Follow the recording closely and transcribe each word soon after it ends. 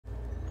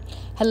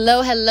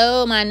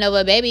Hello my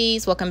Nova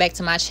babies, welcome back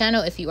to my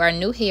channel. If you are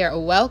new here,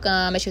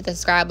 welcome. Make sure you hit the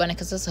subscribe button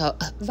because it's a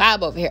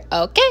vibe over here.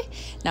 Okay,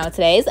 now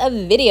today's a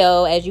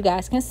video. As you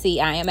guys can see,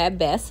 I am at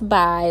Best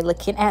Buy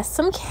looking at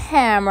some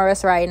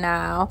cameras right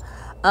now.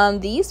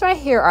 These right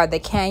here are the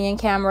Canyon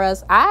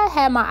cameras. I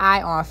had my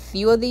eye on a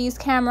few of these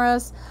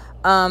cameras.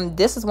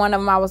 This is one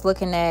of them I was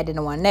looking at, and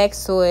the one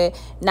next to it.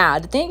 Now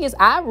the thing is,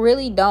 I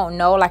really don't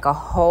know like a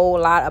whole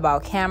lot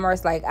about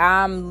cameras. Like,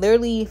 I'm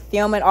literally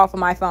filming off of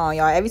my phone,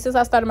 y'all. Ever since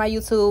I started my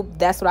YouTube,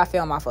 that's what I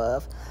film off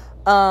of.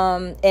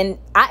 And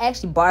I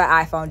actually bought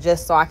an iPhone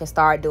just so I can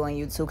start doing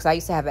YouTube, because I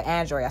used to have an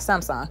Android or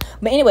Samsung.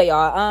 But anyway,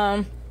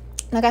 y'all,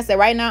 like I said,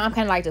 right now I'm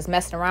kind of like just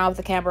messing around with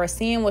the camera,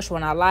 seeing which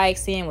one I like,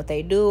 seeing what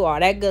they do, all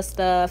that good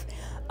stuff.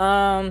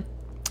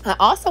 I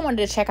also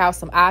wanted to check out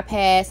some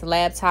iPads,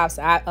 laptops,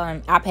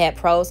 iPad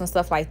Pros and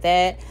stuff like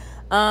that.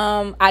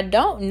 I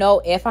don't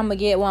know if I'm gonna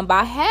get one, but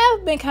I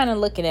have been kind of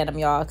looking at them,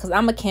 y'all, because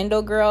I'm a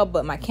Kindle girl,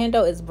 but my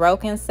Kindle is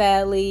broken,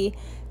 sadly.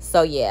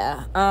 So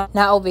yeah.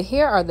 Now over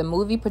here are the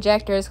movie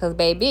projectors, because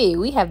baby,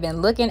 we have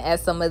been looking at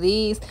some of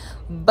these,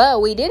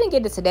 but we didn't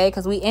get it today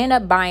because we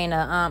ended up buying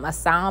a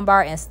sound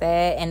bar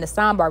instead. And the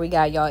sound bar we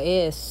got, y'all,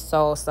 is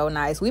so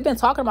nice. We've been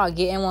talking about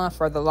getting one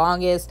for the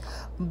longest,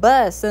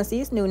 but since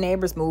these new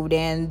neighbors moved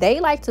in,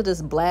 they like to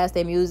just blast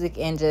their music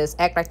and just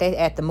act like they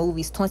at the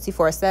movies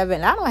 24/7.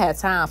 And I don't have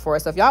time for it.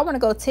 So if y'all want to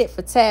go tit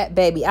for tat,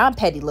 baby, I'm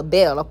Petty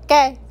LaBelle,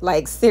 okay?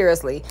 Like,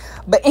 seriously.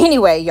 But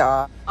anyway,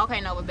 y'all. Okay,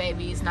 Nova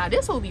babies. Now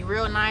this will be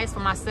real nice for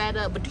my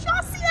setup. But do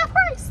y'all see that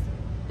price?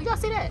 Do y'all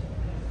see that?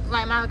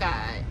 Like, my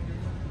God.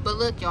 But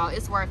look, y'all,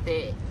 it's worth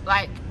it.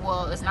 Like,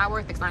 well, it's not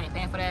worth it because I ain't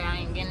paying for that. I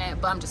ain't getting that.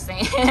 But I'm just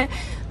saying,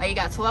 like, you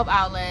got 12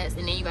 outlets,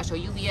 and then you got your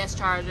UPS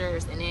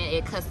chargers, and then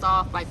it cuts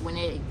off like when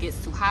it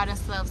gets too hot and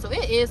stuff. So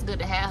it is good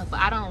to have, but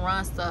I don't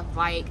run stuff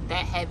like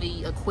that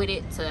heavy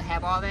equipped to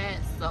have all that.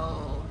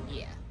 So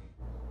yeah.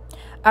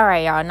 All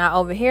right, y'all, now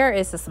over here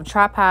is some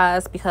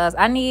tripods, because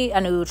I need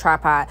a new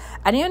tripod.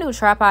 I need a new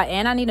tripod,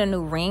 and I need a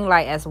new ring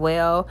light as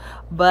well.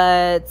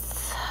 But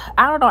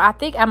I don't know, I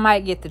think I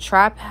might get the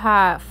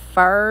tripod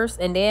first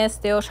and then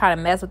still try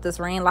to mess with this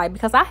ring light,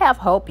 because I have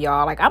hope,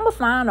 y'all. Like, I'm gonna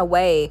find a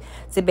way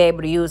to be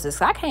able to use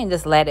this. I can't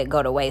just let it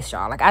go to waste,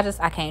 y'all. Like,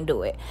 I can't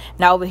do it.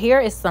 Now over here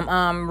is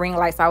some ring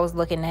lights I was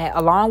looking at,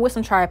 along with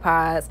some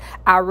tripods.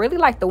 I really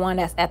like the one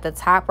that's at the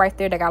top right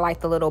there. They got like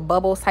the little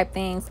bubbles type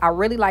things. I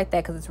really like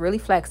that because it's really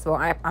flexible.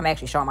 I'm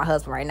actually showing my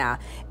husband right now.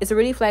 It's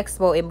really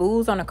flexible. It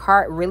moves on the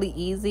cart really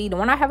easy. The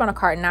one I have on the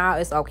cart now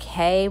is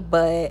okay,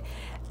 but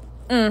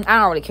I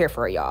don't really care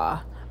for it,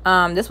 y'all.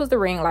 This was the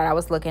ring light I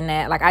was looking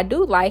at. Like, I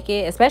do like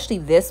it, especially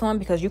this one,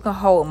 because you can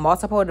hold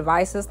multiple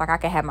devices. Like, I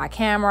can have my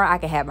camera, I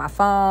can have my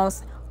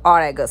phones, all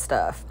that good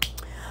stuff.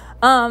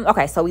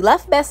 Okay, so we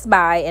left Best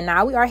Buy and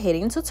now we are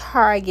heading to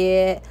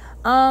Target.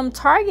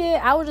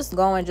 Target, I was just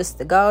going just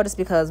to go, just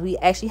because we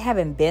actually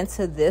haven't been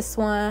to this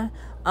one.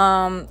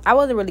 I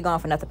wasn't really going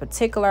for nothing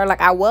particular. Like,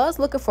 I was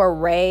looking for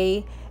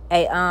Ray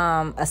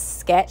a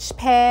sketch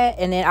pad,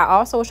 and then I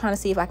also was trying to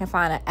see if I can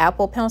find an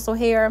Apple pencil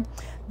here,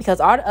 because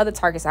all the other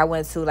Targets I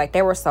went to, like,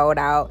 they were sold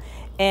out.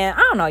 And I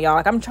don't know, y'all,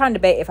 like, I'm trying to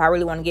debate if I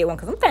really want to get one,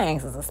 because them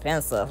things is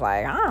expensive.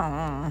 Like,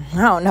 I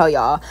don't know,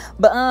 y'all.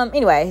 But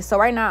anyway, so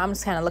right now I'm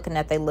just kind of looking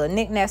at their little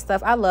knick-knack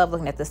stuff. I love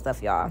looking at this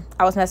stuff, y'all.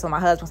 I was messing with my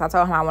husband, so I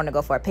told him I wanted to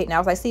go for a picnic. I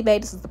was like, see,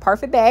 babe, this is the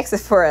perfect bag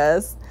for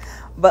us.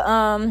 But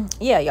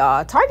yeah,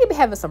 y'all, Target be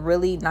having some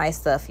really nice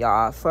stuff,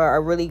 y'all, for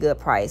a really good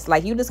price.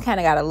 Like, you just kind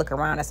of got to look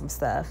around at some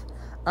stuff.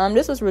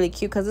 This was really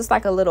cute because it's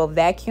like a little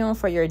vacuum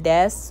for your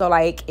desk. So,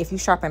 like, if you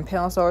sharpen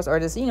pencils or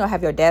just, you know,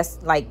 have your desk,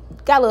 like,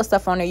 got little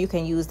stuff on there, you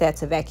can use that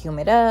to vacuum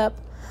it up.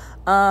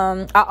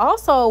 I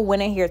also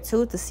went in here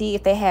too to see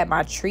if they had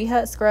my Tree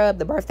Hut scrub,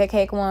 the birthday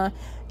cake one.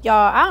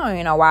 Y'all, I don't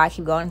even know why I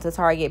keep going to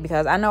Target,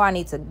 because I know I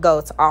need to go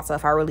to Ulta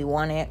if I really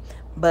want it.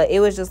 But it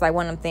was just like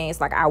one of them things,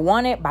 like, I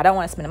want it, but I don't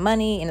want to spend the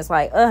money. And it's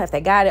like, if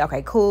they got it,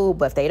 okay, cool.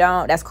 But if they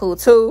don't, that's cool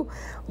too.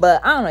 But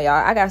I don't know, y'all.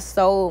 I got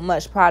so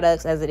much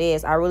products as it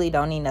is. I really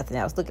don't need nothing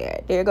else. Look at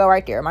it. There you go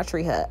right there, my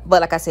Tree Hut.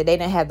 But like I said, they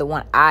didn't have the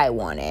one I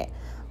wanted.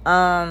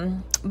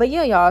 But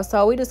yeah, y'all.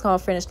 So we just gonna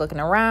finish looking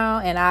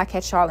around, and I'll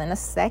catch y'all in a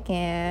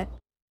second.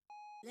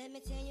 Let me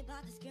tell you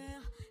about this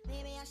girl.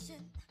 Maybe I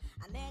shouldn't.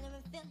 I met her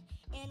in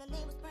Philly, and her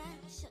name was Brian.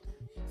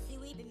 See,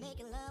 we be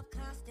making love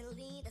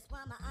constantly. That's why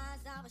my eyes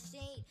are a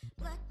shade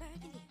black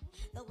burgundy.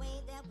 The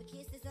way that we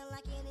kiss is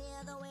unlike any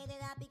other way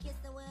that I be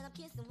kissing when I'm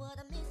kissing what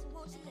I miss.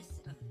 Won't you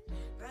listen?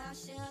 Brown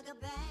sugar,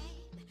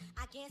 babe.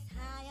 I guess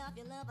high off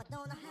your love, I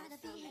don't know how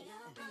to behave.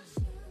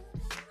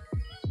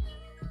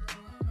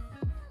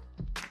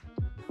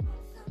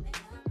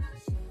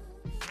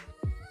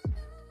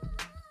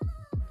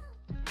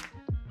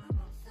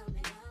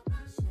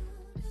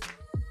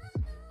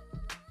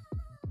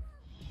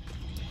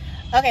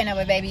 Okay,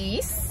 Nova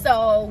babies,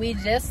 so we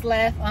just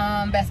left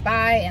Best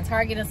Buy and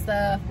Target and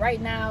stuff. Right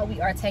now we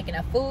are taking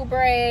a food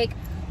break.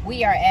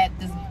 We are at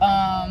this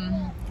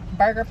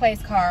burger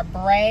place called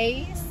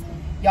Bray's.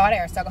 Y'all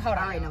there, so hold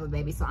on. All right, Nova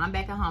baby, so I'm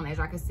back at home. As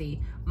y'all can see,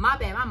 my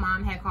bad, my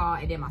mom had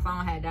called and then my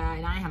phone had died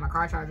and I didn't have my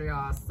car charger,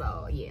 y'all.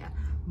 So yeah,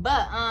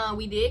 But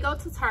we did go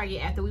to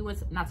Target after we went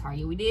to, not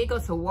Target, we did go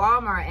to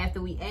Walmart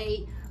after we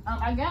ate.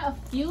 I got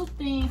a few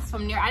things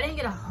from there. I didn't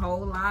get a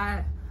whole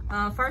lot.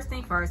 First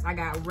thing first, I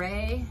got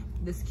Ray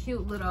this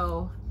cute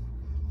little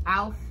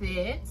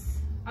outfit.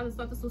 I just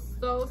thought this was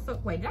so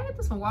wait, did I get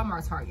this from Walmart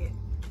or Target?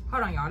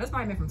 Hold on, y'all, this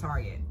might have been from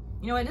Target.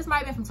 You know what, this might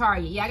have been from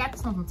Target. Yeah, I got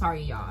this one from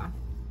Target, y'all.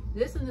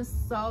 This one is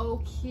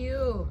so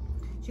cute.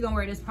 She's gonna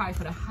wear this probably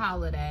for the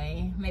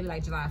holiday, maybe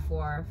like July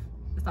 4th.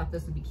 I thought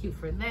this would be cute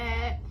for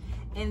that.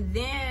 And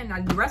then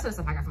the rest of the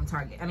stuff I got from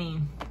Target. I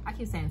mean, I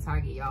keep saying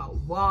Target, y'all.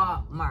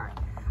 Walmart.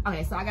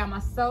 Okay, so I got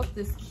myself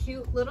this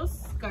cute little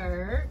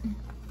skirt.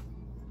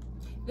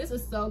 This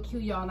is so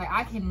cute, y'all. Like,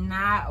 I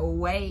cannot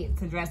wait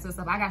to dress this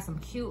up. I got some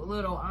cute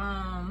little,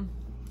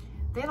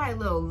 they like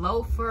little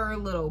loafer,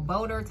 little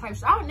boater type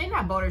shoes. Oh, they're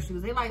not boater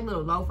shoes. They like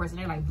little loafers, and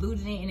they're like blue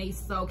jean, and they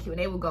so cute.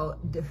 They would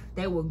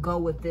go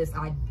with this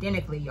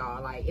identically,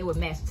 y'all. Like, it would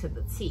match to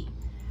the T.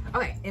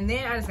 Okay, and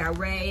then I just got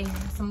Ray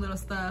some little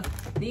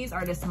stuff. These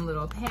are just some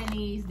little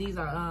panties. These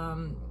are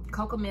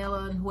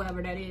Cocomelon,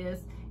 whoever that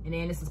is. And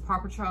then this is Paw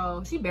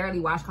Patrol. She barely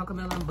watched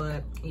Cocomelon,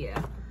 but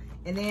yeah.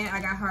 And then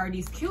I got her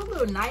these cute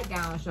little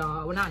nightgowns,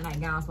 y'all. Well, not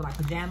nightgowns, but like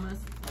pajamas.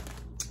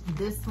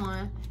 This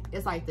one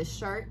is like the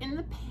shirt and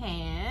the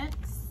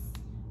pants.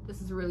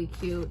 This is really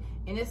cute.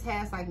 And this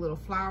has like little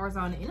flowers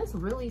on it. And it's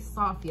really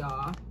soft,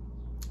 y'all.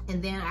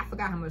 And then I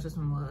forgot how much this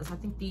one was. I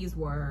think these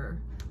were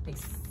like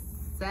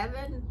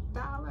 $7.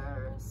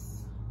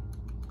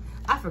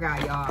 I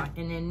forgot, y'all.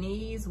 And then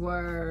these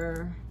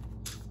were,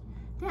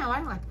 damn, I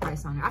didn't like the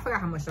price on it. I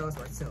forgot how much those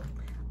were too.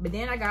 But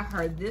then I got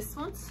her this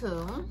one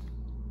too.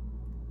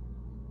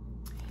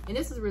 And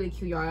this is really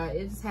cute, y'all.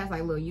 It just has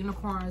like little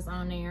unicorns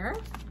on there.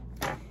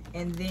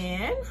 And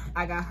then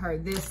I got her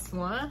this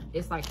one.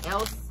 It's like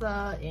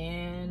Elsa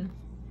and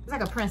it's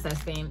like a princess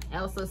theme.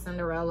 Elsa,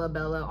 Cinderella,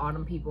 Bella, all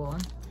them people.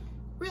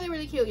 Really,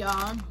 really cute,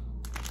 y'all.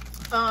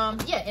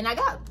 Yeah, and I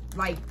got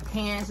like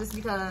pants just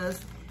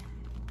because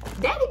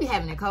Daddy be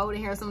having a cold in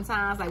here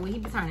sometimes, like when he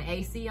be turning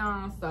AC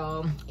on.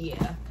 So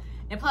yeah.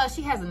 And plus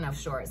she has enough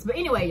shorts. But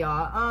anyway,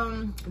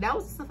 y'all, that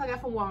was the stuff I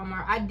got from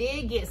Walmart. I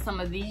did get some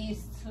of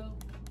these too,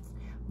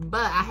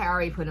 but I had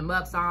already put them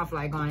up, so I don't feel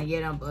like going to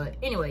get them. But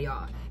anyway,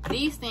 y'all,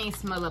 these things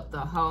smell up the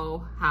whole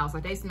house.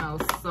 Like, they smell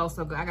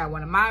so good. I got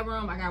one in my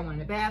room, I got one in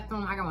the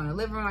bathroom, I got one in the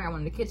living room, I got one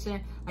in the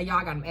kitchen. Like, y'all,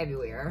 I got them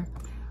everywhere.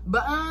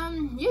 But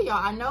yeah, y'all,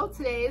 I know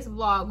today's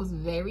vlog was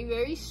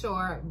very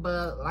short,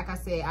 but like I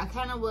said, I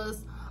kind of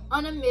was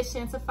on a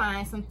mission to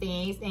find some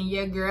things, and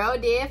your girl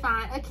did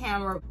find a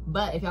camera.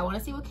 But if y'all want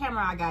to see what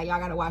camera I got, y'all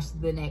gotta watch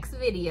the next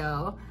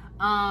video.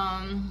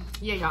 Yeah,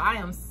 y'all, I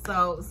am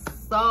so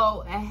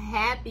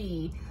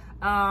happy.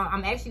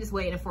 I'm actually just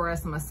waiting for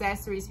some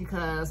accessories,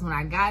 because when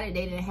I got it,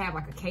 they didn't have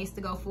like a case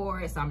to go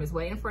for it, so I'm just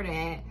waiting for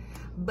that.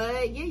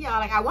 But yeah, y'all,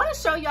 like, I want to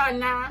show y'all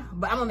now,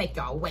 but I'm gonna make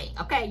y'all wait,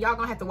 okay? Y'all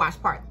gonna have to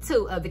watch part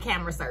 2 of the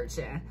camera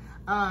searching.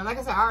 Like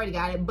I said, I already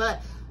got it,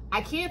 but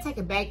I can take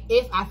it back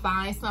if I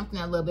find something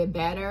a little bit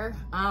better.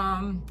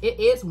 It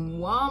is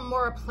one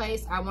more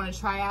place I want to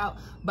try out,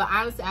 but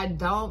honestly, I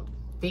don't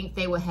think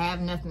they would have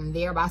nothing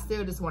there, but I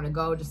still just want to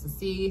go just to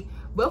see.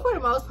 But for the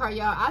most part,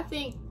 y'all, I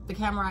think the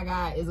camera I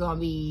got is gonna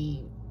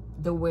be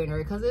the winner,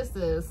 because this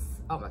is,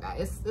 oh my god,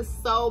 it's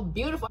so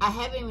beautiful. I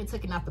haven't even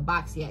taken out the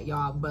box yet,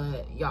 y'all,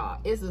 but y'all,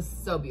 it's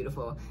just so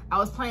beautiful. I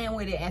was playing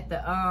with it at the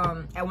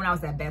when I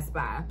was at Best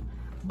Buy.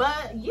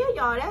 But yeah,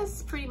 y'all,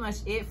 that's pretty much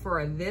it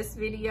for this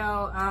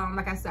video.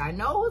 Like I said, I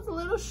know it was a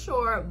little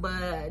short, but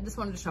I just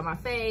wanted to show my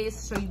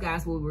face, show you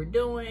guys what we were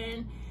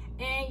doing.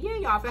 And yeah,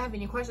 y'all, if you have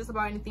any questions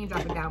about anything,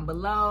 drop it down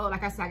below.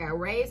 Like I said, I got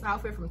Ray's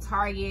outfit from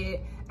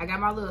Target. I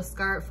got my little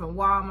skirt from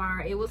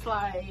Walmart. It was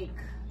like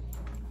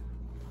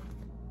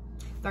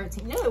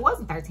 $13. No, it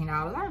wasn't $13.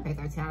 I didn't pay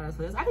 $13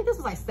 for this. I think this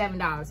was like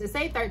 $7. It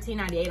said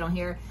 $13.98 on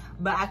here,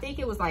 but I think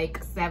it was like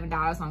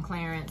 $7 on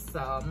clearance.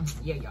 So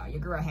yeah, y'all, your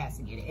girl has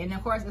to get it. And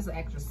of course, it's an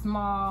extra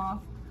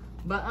small.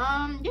 But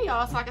yeah,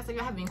 y'all, so like I said, if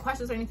you have any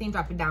questions or anything,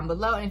 drop it down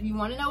below. And if you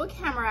want to know what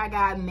camera I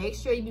got, make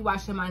sure you be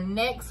watching my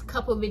next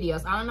couple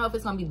videos. I don't know if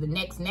it's gonna be the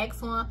next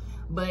one,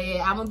 but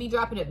I'm gonna be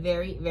dropping it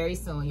very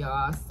soon,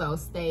 y'all. So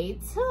stay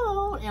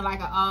tuned. And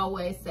like I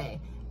always say,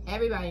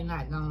 everybody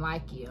not gonna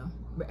like you,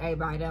 but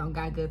everybody don't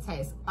got good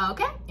taste,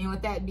 okay? And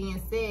with that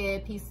being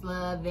said, peace,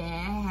 love,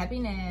 and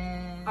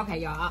happiness. Okay,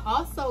 y'all, I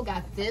also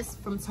got this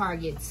from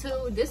Target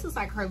too. This is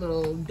like her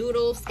little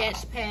doodle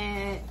sketch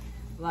pad,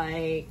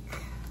 like,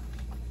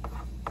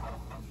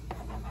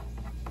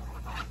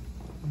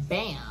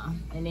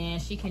 bam. And then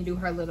she can do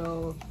her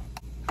little,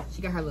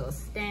 she got her little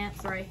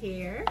stamps right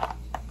here.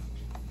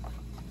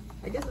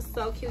 Like, this is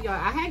so cute, y'all.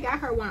 I had got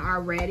her one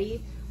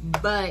already,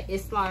 but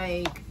it's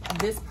like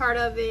this part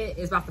of it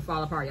is about to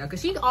fall apart, y'all,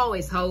 because she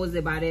always holds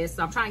it by this,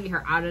 so I'm trying to get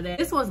her out of that.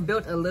 This one's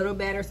built a little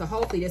better, so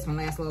hopefully this one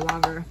lasts a little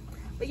longer.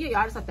 But yeah, y'all,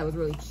 I just thought that was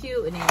really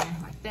cute. And then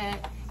like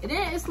that, and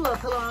then it's a little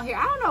pillow on here.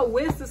 I don't know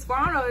what this is for.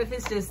 I don't know if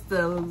it's just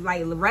the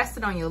like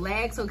rested on your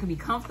leg so it can be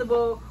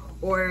comfortable,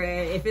 or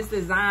if it's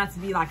designed to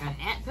be like an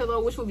ant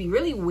pillow, which would be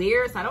really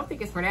weird. So I don't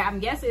think it's for that. I'm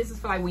guessing this is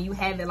for like when you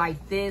have it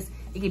like this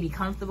it can be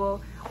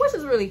comfortable, which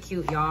is really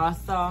cute, y'all.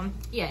 So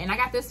yeah, and I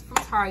got this from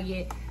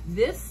Target.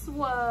 This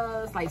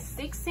was like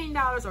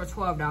 $16 or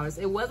 $12.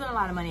 It wasn't a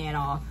lot of money at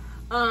all.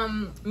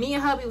 Me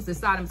and hubby was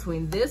deciding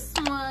between this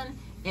one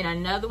and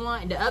another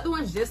one. The other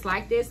one's just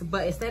like this,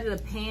 but instead of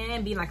the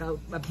pan being like a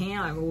pan,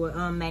 like with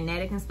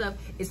magnetic and stuff,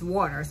 it's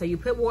water. So you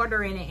put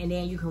water in it and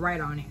then you can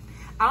write on it.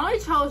 I only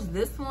chose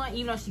this one,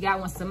 even though she got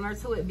one similar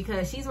to it,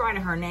 because she's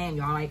writing her name,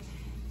 y'all. Like,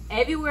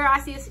 everywhere I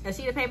see a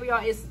sheet of paper,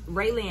 y'all, it's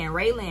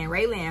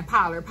Raylan,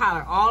 Pollard,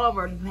 all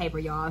over the paper,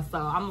 y'all. So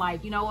I'm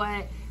like, you know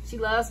what? She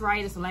loves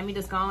writing, so let me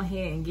just go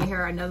ahead and get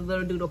her another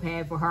little doodle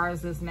pad for her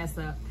to just mess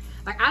up.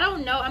 Like, I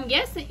don't know. I'm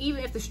guessing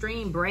even if the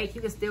string breaks,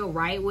 you can still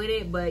write with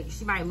it, but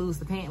she might lose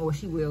the pen, or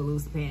she will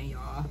lose the pen,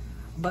 y'all.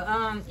 But,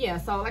 yeah,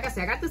 so like I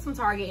said, I got this from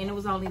Target, and it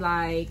was only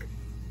like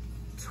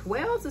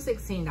 $12 to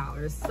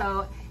 $16.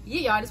 So,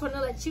 yeah, y'all, I just wanted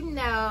to let you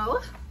know